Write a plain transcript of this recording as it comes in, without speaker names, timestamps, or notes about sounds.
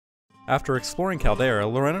After exploring Caldera,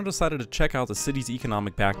 Lirreno decided to check out the city's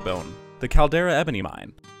economic backbone, the Caldera Ebony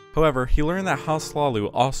Mine. However, he learned that House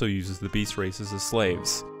Hlaalu also uses the beast races as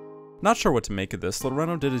slaves. Not sure what to make of this,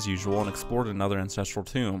 Lirreno did as usual and explored another ancestral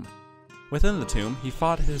tomb. Within the tomb, he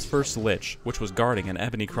fought his first lich, which was guarding an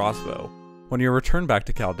ebony crossbow. When he returned back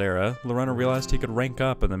to Caldera, Lirreno realized he could rank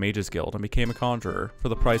up in the Mages Guild and became a conjurer for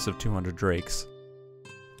the price of 200 drakes.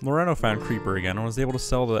 Lirreno found Creeper again and was able to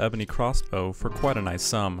sell the ebony crossbow for quite a nice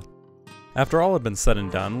sum. After all had been said and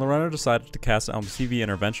done, Lirreno decided to cast an LCV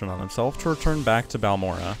intervention on himself to return back to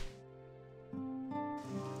Balmora.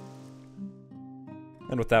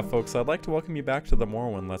 And with that, folks, I'd like to welcome you back to the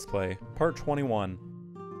Morrowind Let's Play, Part 21.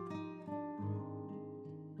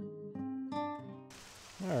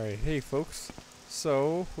 Alright, hey folks.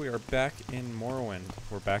 So, we are back in Morrowind.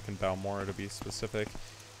 We're back in Balmora to be specific.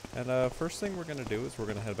 And first thing we're going to do is we're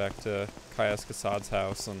going to head back to Caius Cassad's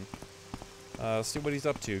house and see what he's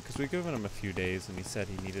up to, because we've given him a few days and he said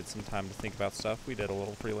he needed some time to think about stuff. We did a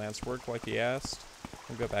little freelance work like he asked.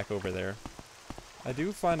 We'll go back over there. I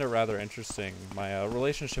do find it rather interesting, my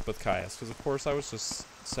relationship with Caius, because of course I was just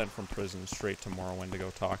sent from prison straight to Morrowind to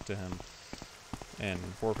go talk to him and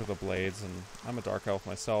work with the Blades, and I'm a Dark Elf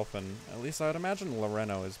myself, and at least I'd imagine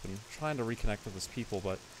Lirreno has been trying to reconnect with his people,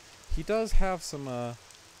 but he does have some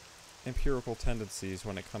empirical tendencies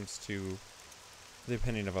when it comes to the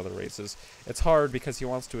opinion of other races. It's hard because he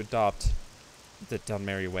wants to adopt the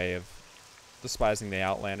Dunmer way of despising the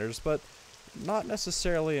Outlanders, but not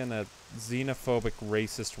necessarily in a xenophobic,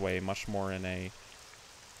 racist way, much more in a,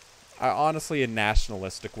 honestly, a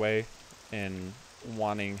nationalistic way, in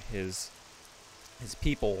wanting his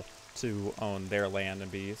people to own their land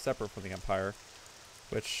and be separate from the Empire,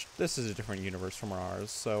 which, this is a different universe from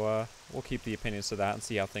ours, so we'll keep the opinions to that and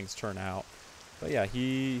see how things turn out. But yeah,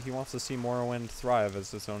 he wants to see Morrowind thrive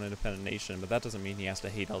as its own independent nation, but that doesn't mean he has to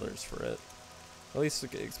hate others for it. At least,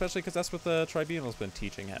 especially because that's what the Tribunal's been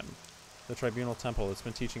teaching him. The Tribunal Temple has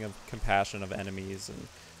been teaching him compassion of enemies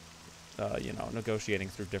and, you know, negotiating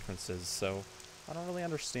through differences, so I don't really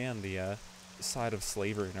understand the side of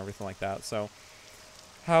slavery and everything like that. So,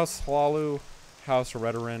 House Hlaalu, House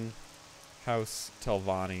Redoran, House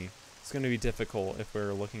Telvanni. It's going to be difficult if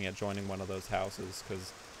we're looking at joining one of those houses,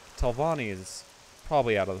 because Telvanni is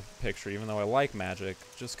probably out of the picture, even though I like magic,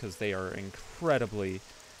 just because they are incredibly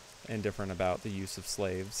indifferent about the use of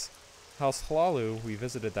slaves. House Hlaalu, we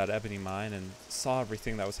visited that ebony mine and saw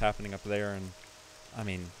everything that was happening up there, and I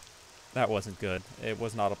mean, that wasn't good. It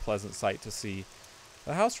was not a pleasant sight to see.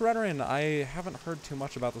 The House Redoran, I haven't heard too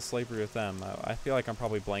much about the slavery with them. I feel like I'm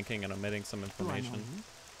probably blanking and omitting some information.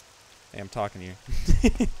 Hey, I'm talking to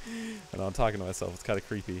you. I know, I'm talking to myself. It's kind of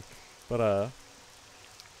creepy. But,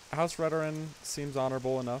 House Redoran seems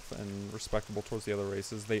honorable enough and respectable towards the other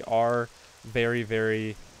races. They are very,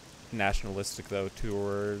 very nationalistic, though,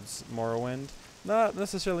 towards Morrowind. Not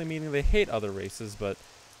necessarily meaning they hate other races, but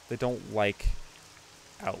they don't like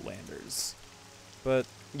Outlanders. But,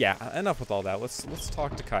 yeah, enough with all that. Let's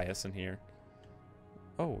talk to Caius in here.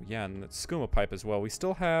 Oh, yeah, and that skooma pipe as well. We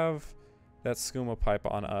still have that skooma pipe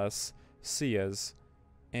on us, Sia's,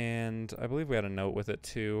 and I believe we had a note with it,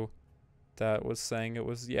 too, that was saying it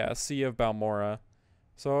was, yeah, Sia of Balmora.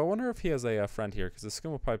 So I wonder if he has a friend here, because the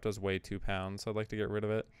skooma pipe does weigh 2 pounds, so I'd like to get rid of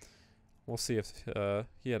it. We'll see if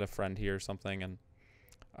he had a friend here or something, and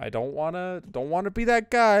I don't wanna be that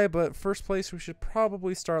guy, but first place we should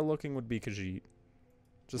probably start looking would be Khajiit.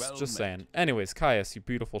 Just saying. Anyways, Caius, you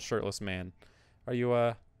beautiful shirtless man. Are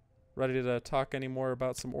you ready to talk any more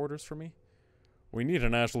about some orders for me? We need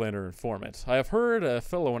an Ashlander informant. I have heard a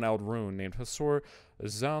fellow in Ald'Ruhn named Hasor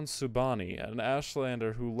Zansubani, an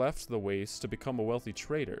Ashlander who left the Waste to become a wealthy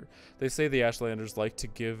trader. They say the Ashlanders like to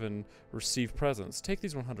give and receive presents. Take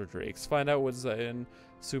these 100 drakes, find out what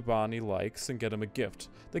Zansubani likes, and get him a gift.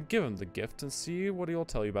 Then give him the gift and see what he'll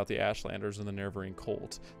tell you about the Ashlanders and the Nerevarine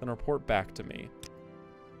cult. Then report back to me.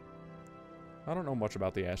 I don't know much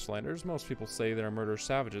about the Ashlanders. Most people say they're murderous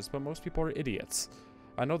savages, but most people are idiots.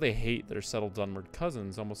 I know they hate their settled Dunmer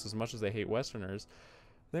cousins almost as much as they hate Westerners.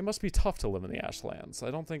 They must be tough to live in the Ashlands.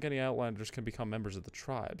 I don't think any Outlanders can become members of the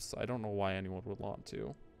tribes. I don't know why anyone would want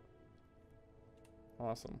to.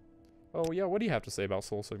 Awesome. Oh yeah, what do you have to say about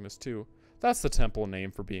Soul Sickness 2? That's the temple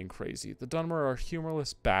name for being crazy. The Dunmer are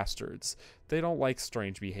humorless bastards. They don't like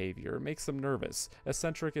strange behavior. It makes them nervous.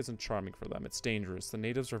 Eccentric isn't charming for them. It's dangerous. The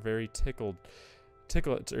natives are very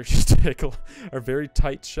are very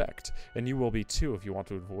tight-checked, and you will be too if you want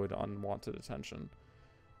to avoid unwanted attention.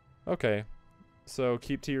 Okay, so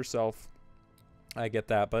keep to yourself. I get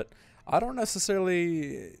that, but I don't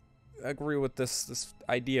necessarily agree with this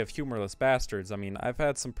idea of humorless bastards. I mean, I've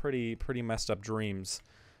had some pretty messed up dreams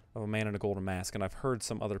of a man in a golden mask, and I've heard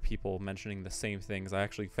some other people mentioning the same things. I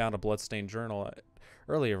actually found a bloodstained journal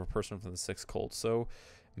earlier of a person from the 6th cult, so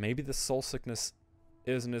maybe the soul sickness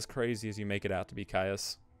isn't as crazy as you make it out to be,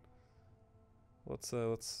 Caius. Let's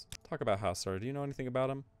talk about Hassar. Do you know anything about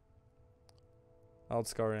him?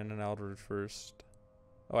 Ald'Ruhn and Ald'Ruhn first.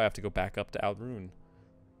 Oh, I have to go back up to Ald'Ruhn.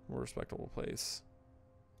 More respectable place.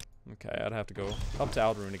 Okay, I'd have to go up to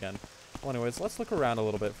Ald'Ruhn again. Well, anyways, let's look around a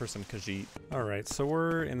little bit for some Khajiit. Alright, so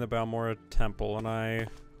we're in the Balmora temple, and I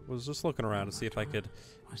was just looking around to see if I could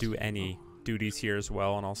do any duties here as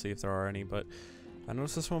well, and I'll see if there are any, but I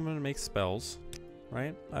noticed this woman makes spells,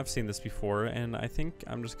 right? I've seen this before, and I think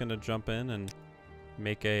I'm just gonna jump in and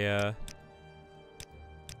make a,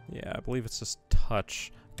 yeah, I believe it's just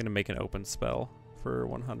touch. I'm gonna make an open spell for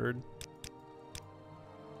 100.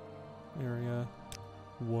 Area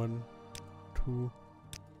 1, 2.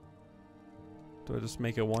 Do I just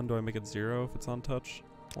make it 1? Do I make it 0 if it's on touch?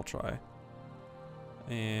 I'll try.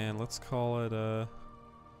 And let's call it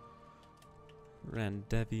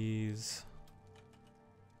Randevi's.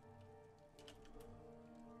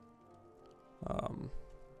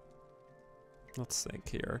 Let's think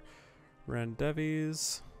here.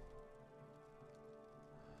 Randevi's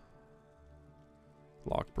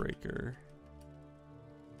Lockbreaker.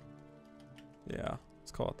 Yeah,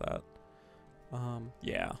 let's call it that.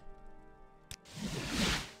 Yeah.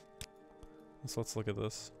 So let's look at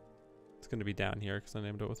this. It's going to be down here because I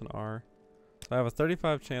named it with an R. So I have a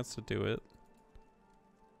 35 chance to do it.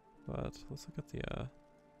 But let's look at the,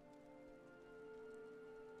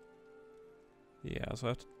 yeah, so I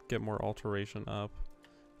have to get more alteration up.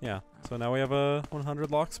 Yeah, so now we have a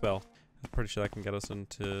 100 lock spell. I'm pretty sure that can get us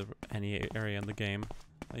into any area in the game,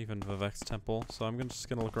 even Vivek's temple. So I'm just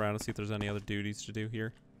gonna look around and see if there's any other duties to do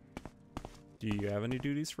here. Do you have any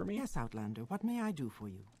duties for me? Yes, Outlander. What may I do for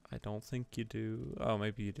you? I don't think you do. Oh,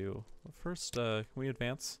 maybe you do. Well, first, can we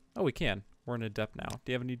advance? Oh, we can. We're an adept now.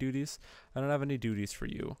 Do you have any duties? I don't have any duties for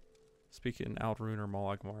you. Speak in Ald'Ruhn or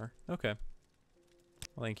Malagmar. Okay.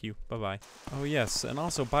 Thank you. Bye-bye. Oh, yes. And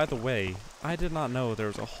also, by the way, I did not know there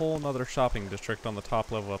was a whole nother shopping district on the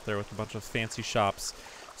top level up there with a bunch of fancy shops.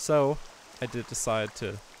 So, I did decide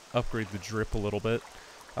to upgrade the drip a little bit.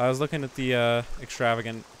 I was looking at the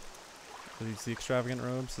extravagant... Are these the extravagant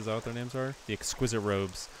robes? Is that what their names are? The exquisite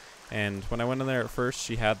robes. And when I went in there at first,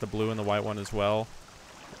 she had the blue and the white one as well.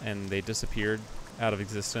 And they disappeared out of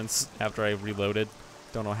existence after I reloaded.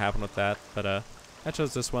 Don't know what happened with that, but I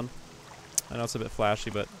chose this one. I know it's a bit flashy,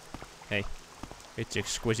 but hey, it's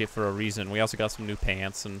exquisite for a reason. We also got some new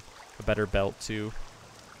pants and a better belt too.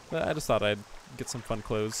 But I just thought I'd get some fun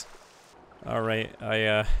clothes. Alright,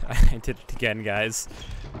 I did it again, guys.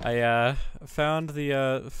 I found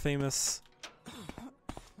the famous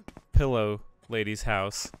pillow lady's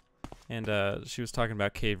house, and she was talking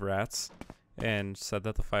about cave rats, and said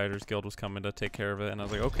that the Fighters Guild was coming to take care of it, and I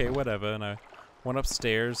was like, okay, whatever, and I went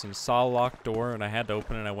upstairs and saw a locked door, and I had to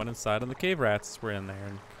open it, and I went inside, and the cave rats were in there,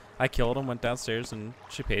 and I killed them, went downstairs, and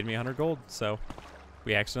she paid me 100 gold, so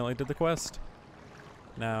we accidentally did the quest.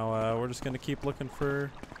 Now, we're just gonna keep looking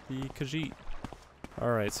for the Khajiit.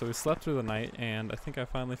 Alright, so we slept through the night, and I think I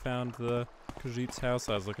finally found the Khajiit's house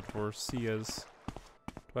I was looking for, Sia's.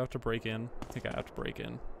 Do I have to break in? I think I have to break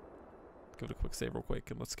in. Give it a quick save real quick,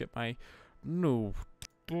 and let's get my new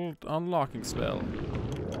unlocking spell.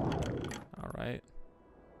 Alright.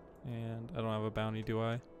 And I don't have a bounty, do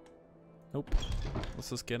I? Nope. Let's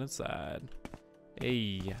just get inside.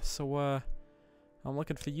 Hey, so, I'm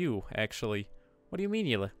looking for you, actually. What do you mean,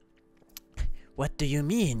 you What do you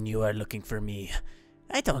mean you are looking for me?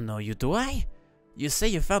 I don't know you, do I? You say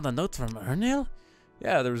you found a note from Ernil?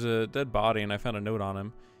 Yeah, there was a dead body and I found a note on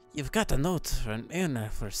him. You've got a note from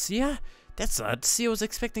Ernil for Sia? That's odd. Sia was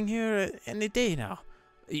expecting her any day now.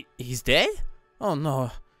 He's dead? Oh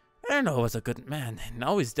no. Ernil was a good man and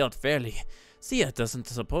always dealt fairly. Sia doesn't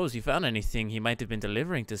suppose you found anything he might have been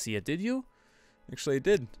delivering to Sia, did you? Actually, I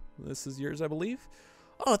did. This is yours, I believe.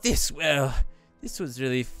 Oh, this was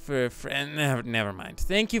really for a friend. Never mind.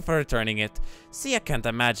 Thank you for returning it. Sia can't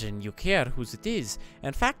imagine you care whose it is.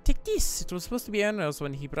 In fact, take this. It was supposed to be Ernil's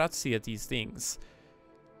when he brought Sia these things.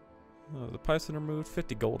 Oh, the price been removed.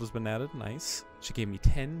 50 gold has been added. Nice. She gave me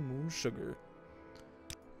 10 moon sugar.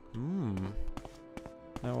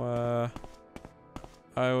 Now,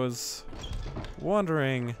 I was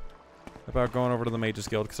wondering about going over to the Mages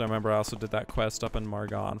Guild, because I remember I also did that quest up in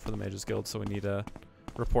Margon for the Mages Guild, so we need to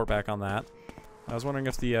report back on that. I was wondering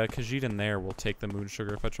if the Khajiit in there will take the moon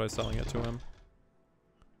sugar if I try selling it to him.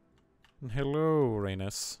 And hello,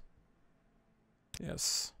 Rhaenys.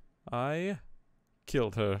 Yes, I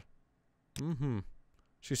killed her.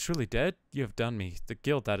 She's truly dead? You have done me. The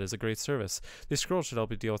guild, that is, a great service. These scrolls should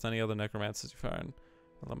help you deal with any other necromancers you find.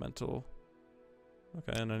 Elemental.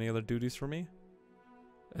 Okay, and any other duties for me?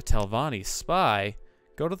 A Telvanni spy?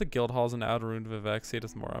 Go to the guild halls in Ald'Ruhn to investigate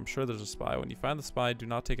with more. I'm sure there's a spy. When you find the spy, do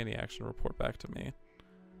not take any action. Report back to me.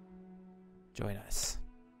 Join us.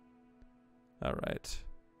 Alright.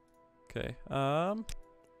 Okay.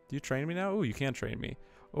 Do you train me now? Oh, you can train me.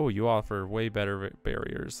 Oh, you offer way better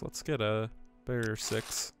barriers. Let's get a barrier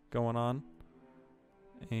 6 going on.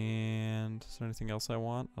 And is there anything else I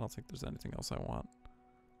want? I don't think there's anything else I want.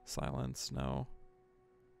 Silence, no.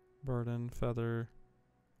 Burden, feather,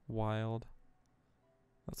 wild.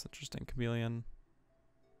 That's interesting. Chameleon.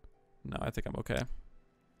 No, I think I'm okay.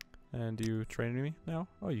 And do you train me now?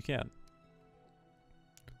 Oh, you can.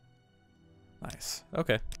 Nice.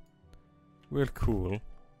 Okay. We're cool.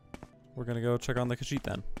 We're gonna go check on the Khajiit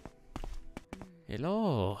then.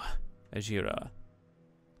 Hello, Ajira.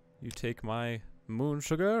 You take my moon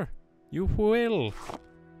sugar? You will.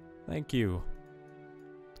 Thank you.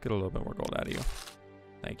 Let's get a little bit more gold out of you.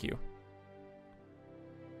 Thank you.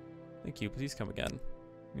 Thank you. Please come again.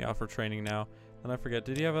 We offer training now. And I forget,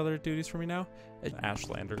 did you have other duties for me now?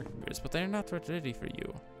 Ashlander. But they're not ready for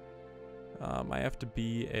you. I have to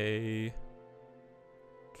be a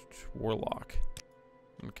warlock.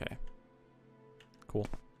 Okay. Cool.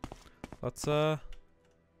 Let's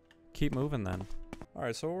keep moving then.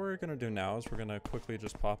 Alright, so what we're gonna do now is we're gonna quickly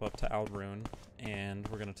just pop up to Ald'Ruhn, and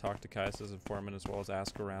we're gonna talk to Caius' informant as well as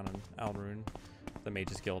ask around in Ald'Ruhn, the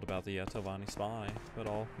Mages Guild, about the Telvanni spy. But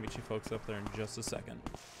I'll meet you folks up there in just a second.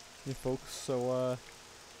 Hey folks, so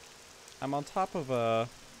I'm on top of a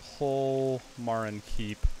whole Marin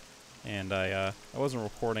keep, and I wasn't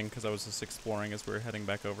recording because I was just exploring as we were heading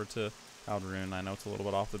back over to Ald'Ruhn. I know it's a little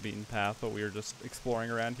bit off the beaten path, but we were just exploring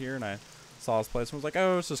around here, and I saw this place and was like,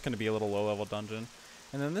 oh, it's just going to be a little low-level dungeon.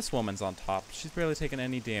 And then this woman's on top. She's barely taken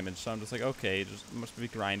any damage, so I'm just like, okay, just must be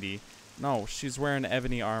grindy. No, she's wearing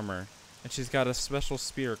ebony armor, and she's got a special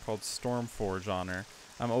spear called Stormforge on her.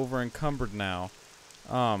 I'm over-encumbered now.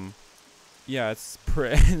 Yeah, it's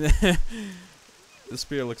the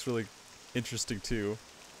spear looks really interesting, too.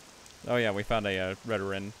 Oh, yeah, we found a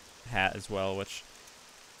Redoran hat as well, which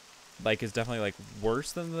like is definitely like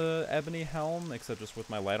worse than the ebony helm, except just with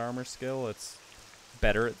my light armor skill, it's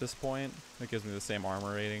better at this point. It gives me the same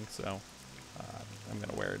armor rating, so I'm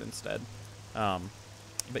gonna wear it instead.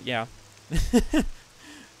 But yeah,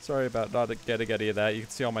 sorry about not getting any of that. You can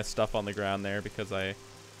see all my stuff on the ground there because I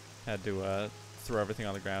had to throw everything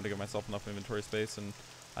on the ground to give myself enough inventory space, and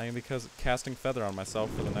I am casting feather on myself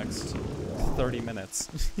for the next 30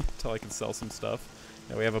 minutes until I can sell some stuff.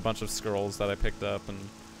 Yeah, we have a bunch of scrolls that I picked up and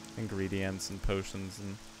ingredients and potions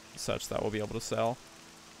and such that we'll be able to sell.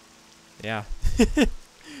 Yeah. That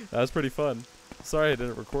was pretty fun. Sorry I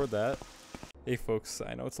didn't record that. Hey folks,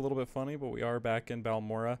 I know it's a little bit funny, but we are back in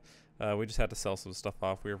Balmora. We just had to sell some stuff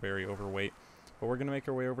off. We were very overweight. But we're going to make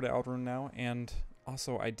our way over to Ald'Ruhn now. And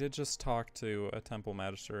also, I did just talk to a temple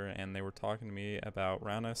magister, and they were talking to me about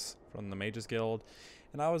Raunis from the Mages Guild.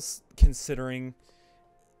 And I was considering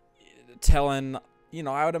telling, you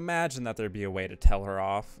know, I would imagine that there'd be a way to tell her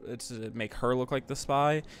off, to make her look like the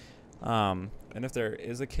spy. And if there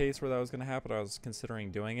is a case where that was going to happen, I was considering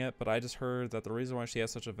doing it. But I just heard that the reason why she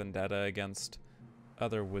has such a vendetta against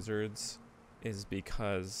other wizards is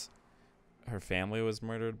because her family was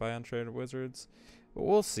murdered by untrained wizards. But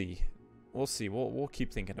we'll see. We'll see. We'll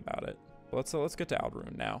keep thinking about it. Let's get to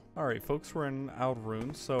Ald'Ruhn now. All right, folks, we're in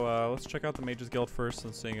Ald'Ruhn, so let's check out the Mages Guild first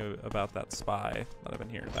and seeing about that spy that I've been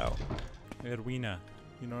hearing about. Edwina,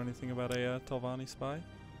 you know anything about a Telvanni spy?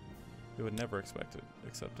 You would never expect it,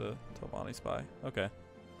 except a Telvanni spy. Okay.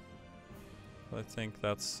 I think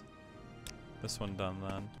that's this one done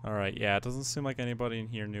then. All right, yeah, it doesn't seem like anybody in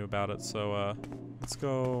here knew about it, so let's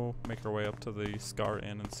go make our way up to the Scar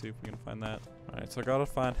Inn and see if we can find that. All right, so I gotta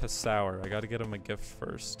find Hisaur. I gotta get him a gift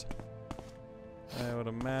first. I would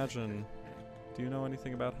imagine. Do you know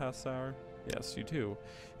anything about Hisaur? Yes, you do.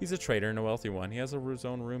 He's a trader and a wealthy one. He has his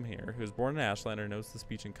own room here. He was born in Ashlander, knows the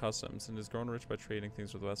speech and customs, and has grown rich by trading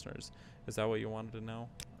things with Westerners. Is that what you wanted to know?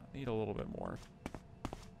 I need a little bit more.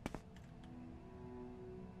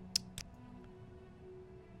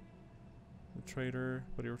 The trader,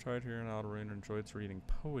 but he retired here in Ald'Ruhn and enjoys reading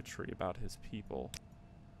poetry about his people.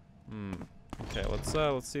 Okay,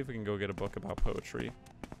 let's see if we can go get a book about poetry.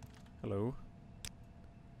 Hello.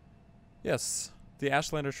 Yes, the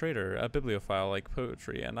Ashlander trader, a bibliophile like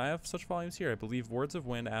poetry, and I have such volumes here. I believe Words of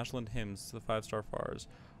Wind, Ashland Hymns to the 5-star Fars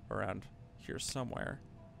are around here somewhere.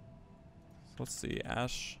 So let's see,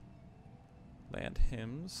 Ashland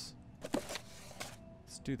Hymns.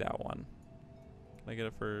 Let's do that one. Can I get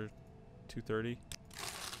it for 230?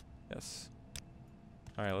 Yes.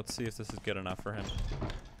 Alright, let's see if this is good enough for him.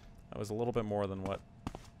 That was a little bit more than what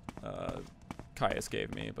Caius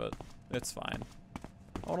gave me, but it's fine.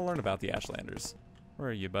 I want to learn about the Ashlanders. Where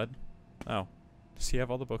are you, bud? Oh. Does he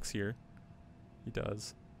have all the books here? He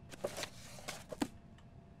does.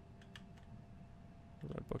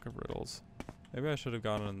 Book of Riddles. Maybe I should have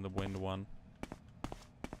gone in the wind one.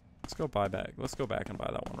 Let's go back and buy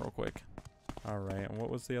that one real quick. Alright, and what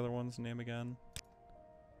was the other one's name again?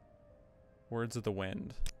 Words of the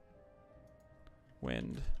Wind.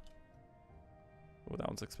 Wind. Oh, that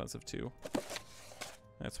one's expensive too.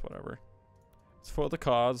 That's whatever. It's for the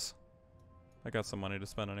cause. I got some money to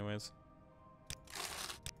spend anyways.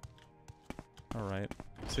 Alright.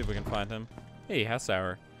 Let's see if we can find him. Hey,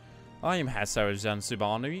 Hassauer. I am Hassauer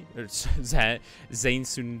Zansubani, or Zane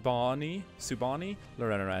Subani,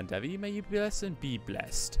 Lirreno Randevi. May you bless and be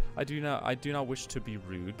blessed. I do not wish to be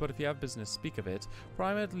rude, but if you have business, speak of it. For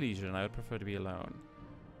I am at leisure, and I would prefer to be alone.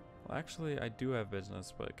 Well, actually, I do have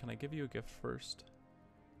business, but can I give you a gift first?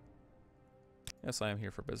 Yes, I am here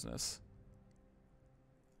for business.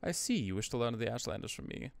 I see you wish to learn of the Ashlanders from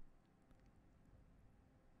me.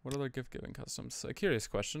 What are their gift-giving customs? A curious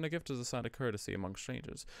question. A gift is a sign of courtesy among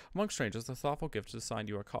strangers. Among strangers, the thoughtful gift is a sign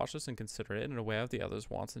you are cautious and considerate and aware of the other's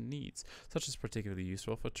wants and needs. Such is particularly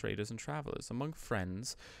useful for traders and travelers. Among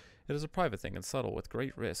friends, it is a private thing and subtle with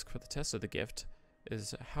great risk, for the test of the gift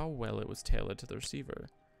is how well it was tailored to the receiver.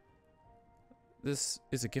 This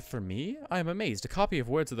is a gift for me? I am amazed. A copy of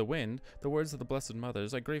Words of the Wind, the words of the Blessed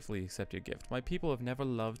Mothers. I gratefully accept your gift. My people have never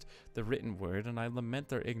loved the written word, and I lament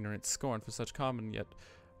their ignorant scorn for such common yet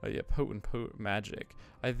potent magic.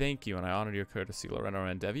 I thank you, and I honor your courtesy, Lirreno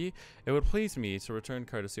Randevi. It would please me to return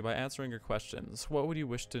courtesy by answering your questions. What would you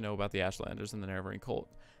wish to know about the Ashlanders and the Nerevarine cult?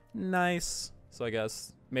 Nice. So I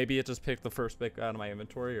guess maybe it just picked the first pick out of my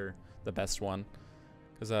inventory, or the best one.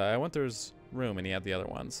 Because I went through his room, and he had the other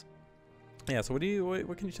ones. Yeah, so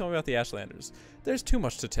what can you tell me about the Ashlanders? There's too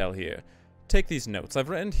much to tell here. Take these notes. I've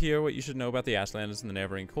written here what you should know about the Ashlanders and the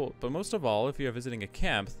Nerevarine cult, but most of all, if you are visiting a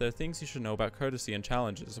camp, there are things you should know about courtesy and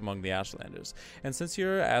challenges among the Ashlanders. And since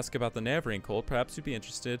you're asked about the Nerevarine cult, perhaps you'd be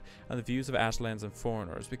interested in the views of Ashlands and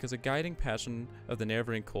foreigners, because a guiding passion of the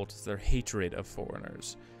Nerevarine cult is their hatred of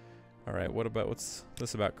foreigners. Alright, what's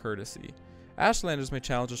this about courtesy? Ashlanders may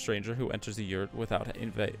challenge a stranger who enters the yurt without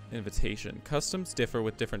invitation. Customs differ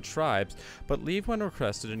with different tribes, but leave when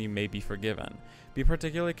requested and you may be forgiven. Be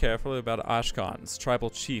particularly careful about Ashkans, tribal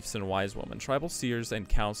chiefs and wise women, tribal seers and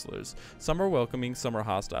counselors. Some are welcoming, some are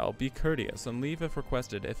hostile. Be courteous and leave if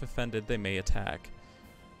requested. If offended, they may attack.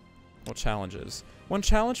 Well, challenges. When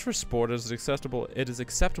challenged for sport, it is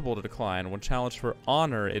acceptable to decline. When challenged for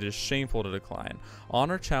honor, it is shameful to decline.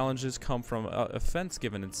 Honor challenges come from offense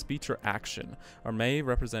given in speech or action, or may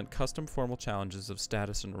represent custom formal challenges of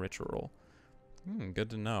status and ritual. Good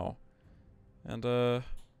to know. And,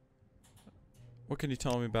 what can you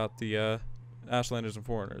tell me about the, Ashlanders and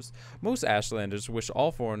foreigners? Most Ashlanders wish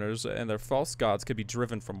all foreigners and their false gods could be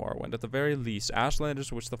driven from Morrowind. At the very least,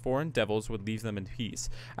 Ashlanders wish the foreign devils would leave them in peace.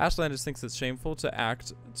 Ashlanders thinks it's shameful to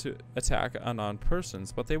attack unarmed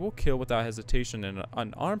persons, but they will kill without hesitation an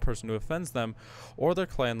unarmed person who offends them or their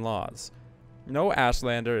clan laws. No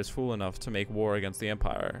Ashlander is fool enough to make war against the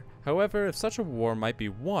Empire. However, if such a war might be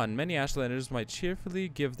won, many Ashlanders might cheerfully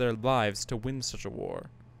give their lives to win such a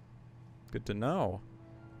war. Good to know.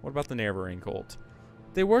 What about the Nerevarine cult?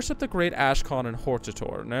 They worship the great Ashkan and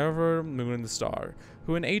Hortator, Nerevar, Moon, and the Star,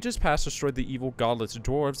 who in ages past destroyed the evil godless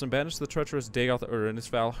dwarves and banished the treacherous Dagoth and his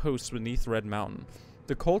foul hosts beneath Red Mountain.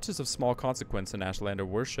 The cult is of small consequence in Ashlander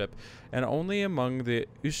worship, and only among the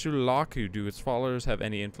Ushulaku do its followers have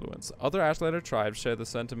any influence. Other Ashlander tribes share the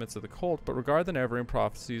sentiments of the cult, but regard the Nerevarine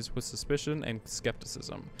prophecies with suspicion and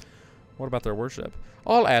skepticism. What about their worship?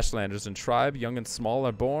 All Ashlanders in tribe, young and small,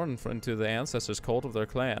 are born into the ancestors' cult of their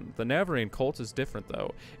clan. The Nerevarine cult is different,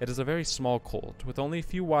 though. It is a very small cult, with only a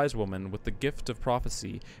few wise women with the gift of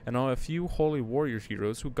prophecy, and only a few holy warrior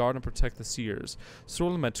heroes who guard and protect the seers.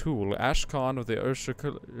 Sul Matul, Ashkan of the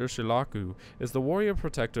Urshilaku, is the warrior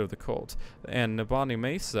protector of the cult, and Nabani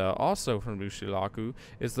Mesa, also from Urshilaku,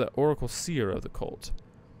 is the oracle seer of the cult.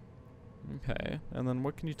 Okay, and then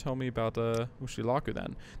what can you tell me about Ushilaku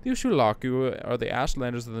then? The Ushilaku are the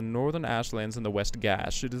Ashlanders of the northern Ashlands in the West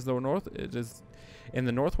Gash. It is in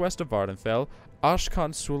the northwest of Vardenfell.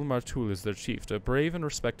 Ashkan Sul Martul is their chief, a brave and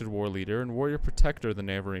respected war leader and warrior protector of the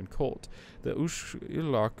Nerevarine cult. The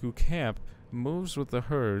Ushilaku camp moves with the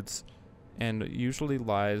herds and usually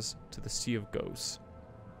lies to the Sea of Ghosts.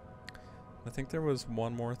 I think there was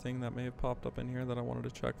one more thing that may have popped up in here that I wanted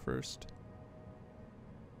to check first.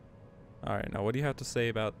 Alright, now what do you have to say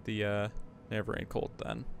about the Nerevarine cult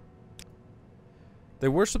then? They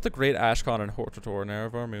worship the great Ashkon and Hortator,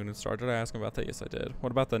 Nerevar, Moon, and Star. Did I ask him about that? Yes, I did.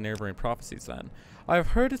 What about the Nerevarine prophecies then? I have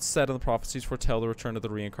heard it said in the prophecies foretell the return of the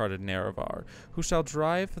reincarnated Nerevar, who shall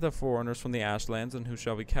drive the foreigners from the Ashlands, and who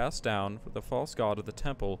shall be cast down for the false god of the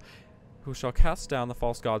temple, who shall cast down the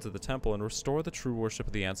false gods of the temple and restore the true worship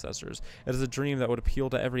of the ancestors. It is a dream that would appeal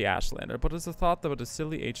to every Ashlander, but it is a thought that would a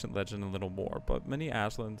silly ancient legend and little more, but many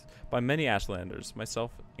Ashlanders,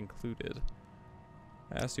 myself included.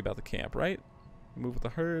 I asked you about the camp, right? Move with the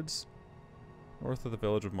herds north of the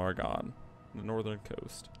village of Margon, the northern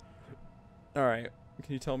coast. Alright,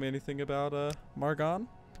 can you tell me anything about Margon?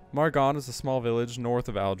 Margon is a small village north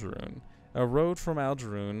of Ald'Ruhn. A road from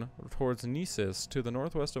Ald'Ruhn towards Nisis to the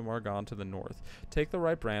northwest of Margon to the north. Take the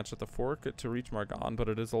right branch at the fork to reach Margon, but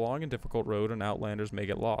it is a long and difficult road and outlanders may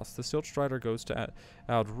get lost. The Silt Strider goes to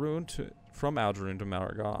Ald'Ruhn from Ald'Ruhn to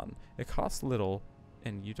Margon. It costs little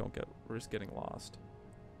and you don't risk getting lost.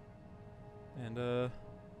 And I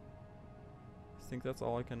think that's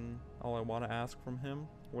all I want to ask from him.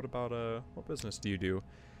 What about what business do you do?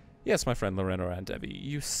 Yes, my friend Lirreno Randevi.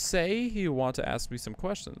 You say you want to ask me some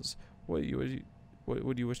questions. What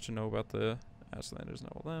would you wish to know about the Ashlanders?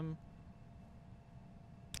 Know them.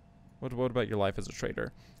 What about your life as a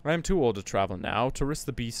trader? I am too old to travel now, to risk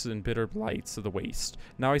the beasts and bitter blights of the waste.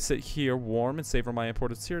 Now I sit here, warm, and savor my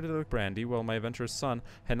imported Cyrodiilic brandy, while my adventurous son,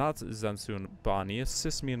 Henat Zansun Bani,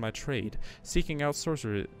 assists me in my trade, seeking out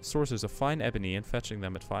sources of fine ebony and fetching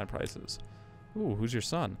them at fine prices. Ooh, who's your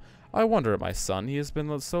son? I wonder at my son. He has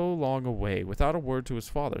been so long away, without a word to his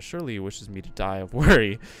father. Surely he wishes me to die of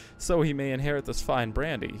worry, so he may inherit this fine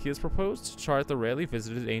brandy. He has proposed to chart the rarely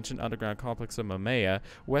visited ancient underground complex of Mamea,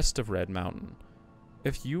 west of Red Mountain.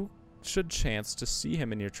 If you should chance to see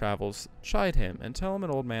him in your travels, chide him, and tell him an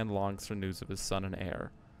old man longs for news of his son and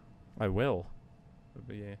heir. I will. I'd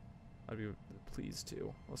be pleased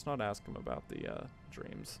to. Let's not ask him about the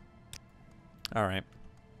dreams. Alright.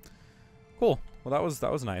 Cool. Well,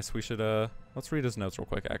 that was nice. We should let's read his notes real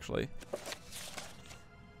quick. Actually,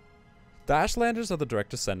 the Ashlanders are the direct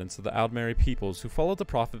descendants of the Aldmeri peoples who followed the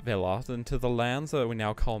prophet Veloth into the lands that we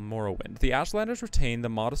now call Morrowind. The Ashlanders retain the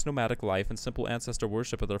modest nomadic life and simple ancestor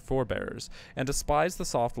worship of their forebears, and despise the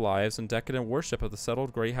soft lives and decadent worship of the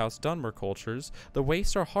settled Greyhouse Dunmer cultures. The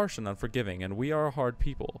wastes are harsh and unforgiving, and we are a hard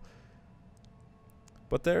people.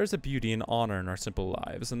 But there is a beauty and honor in our simple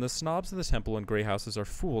lives, and the snobs of the temple and grey houses are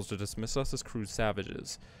fools to dismiss us as crude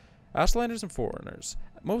savages. Ashlanders and foreigners.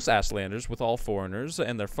 Most Ashlanders, with all foreigners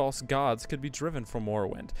and their false gods, could be driven from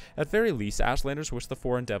Morrowind. At very least, Ashlanders wish the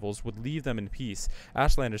foreign devils would leave them in peace.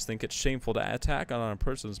 Ashlanders think it shameful to attack unarmed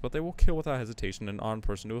persons, but they will kill without hesitation an armed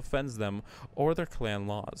person who offends them or their clan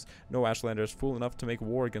laws. No Ashlander is fool enough to make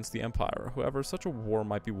war against the Empire. However, such a war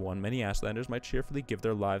might be won. Many Ashlanders might cheerfully give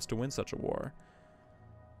their lives to win such a war.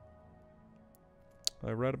 I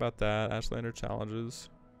read about that. Ashlander challenges.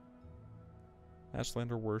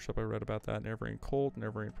 Ashlander worship. I read about that. Nerevarine cult.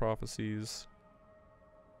 Nerevarine prophecies.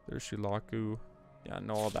 There's Shilaku. Yeah, I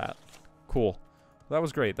know all that. Cool. That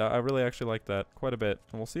was great. I really actually liked that quite a bit.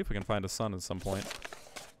 And we'll see if we can find a son at some point.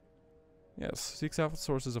 Yes. Seeks out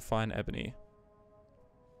sources of fine ebony.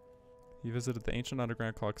 He visited the ancient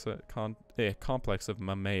underground complex of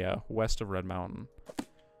Mamea, west of Red Mountain.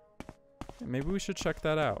 Yeah, maybe we should check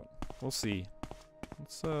that out. We'll see.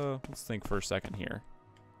 Let's think for a second here.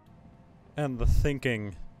 And the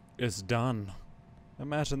thinking is done.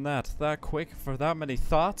 Imagine that quick for that many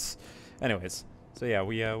thoughts. Anyways, so yeah,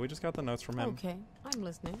 we just got the notes from him. Okay, I'm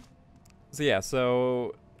listening. So yeah,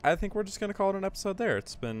 so I think we're just gonna call it an episode there.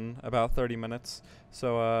 It's been about 30 minutes.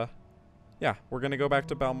 So yeah, we're gonna go back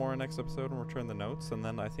to Balmora next episode and return the notes, and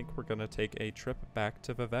then I think we're gonna take a trip back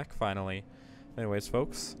to Vivec finally. Anyways,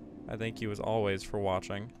 folks, I thank you as always for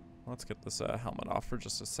watching. Let's get this helmet off for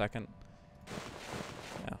just a second.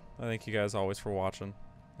 Yeah, I thank you guys always for watching.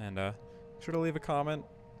 And be sure to leave a comment,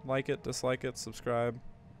 like it, dislike it, subscribe.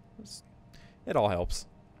 It all helps.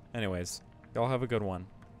 Anyways, y'all have a good one.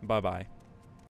 Bye-bye.